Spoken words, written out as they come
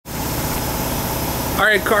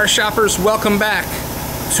Alright, car shoppers, welcome back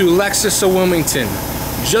to Lexus of Wilmington.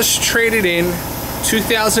 Just traded in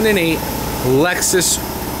 2008 Lexus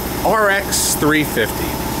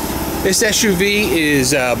RX350. This SUV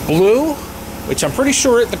is blue, which I'm pretty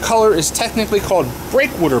sure the color is technically called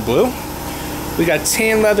breakwater blue. We got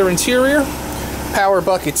tan leather interior, power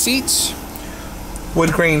bucket seats,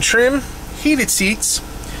 wood grain trim, heated seats,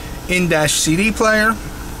 in-dash CD player,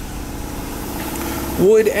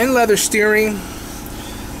 wood and leather steering,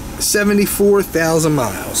 74,000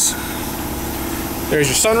 miles. There's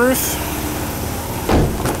your sunroof.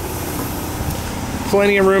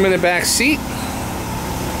 Plenty of room in the back seat.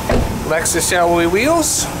 Lexus alloy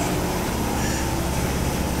wheels.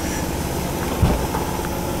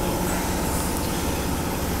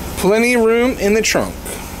 Plenty of room in the trunk.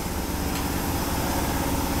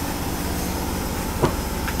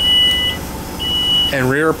 And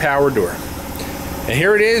rear power door. And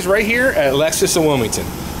here it is right here at Lexus of Wilmington.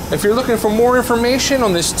 If you're looking for more information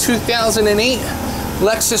on this 2008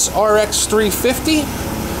 Lexus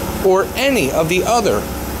RX350 or any of the other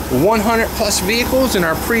 100 plus vehicles in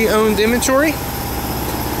our pre-owned inventory,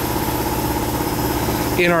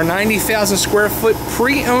 in our 90,000 square foot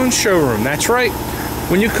pre-owned showroom. That's right.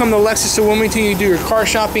 When you come to Lexus of Wilmington, you do your car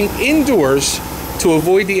shopping indoors to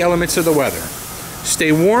avoid the elements of the weather.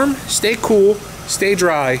 Stay warm, stay cool, stay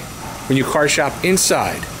dry when you car shop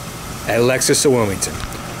inside at Lexus of Wilmington.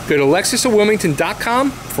 Go to lexusofwilmington.com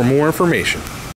for more information.